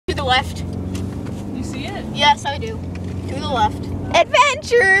left. You see it? Yes, I do. To the left.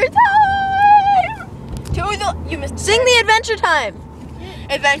 Adventure time! To the... You missed. Sing the adventure time.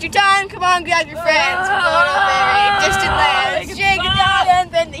 Adventure time, come on, grab your friends. We'll go to very distant lands. Shake it down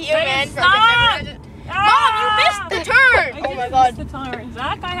and bend the human from the Mom, you missed the turn! Oh my god. The turn.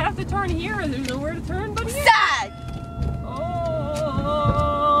 Zach, I have to turn here. There's nowhere to turn but here. Sad!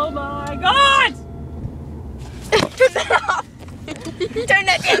 Oh my god! Turn that off! Turn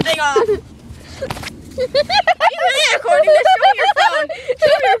that damn thing off! Are you really recording this? Show me your phone!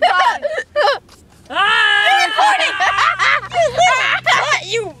 Show me your phone! You're recording!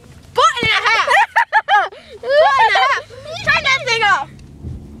 You button and a half! Button and a half! Turn that thing off!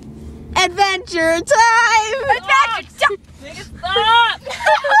 Adventure time! Adventure time! Make it stop!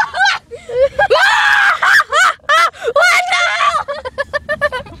 What the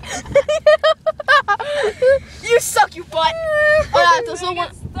You suck, you butt! Oh, that's also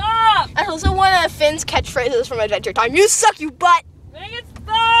one. Stop! That's also one of Finn's catchphrases from Adventure Time. You suck, you butt! Make it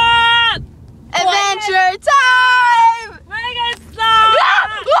stop! Adventure time! Make it stop!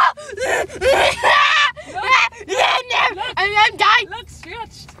 I'm dying. Look,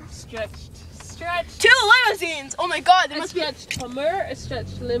 stretched. Two limousines! Oh my god, there must be. Stretched Hummer, a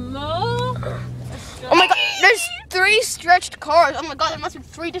stretched limo. Oh my god, there's 3 stretched cars. Oh my god, there must be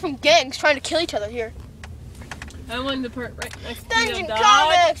 3 different gangs trying to kill each other here. I want the part right next to Dungeon the dog.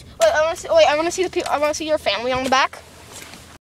 Comics! Wait, I wanna see the people. I wanna see your family on the back.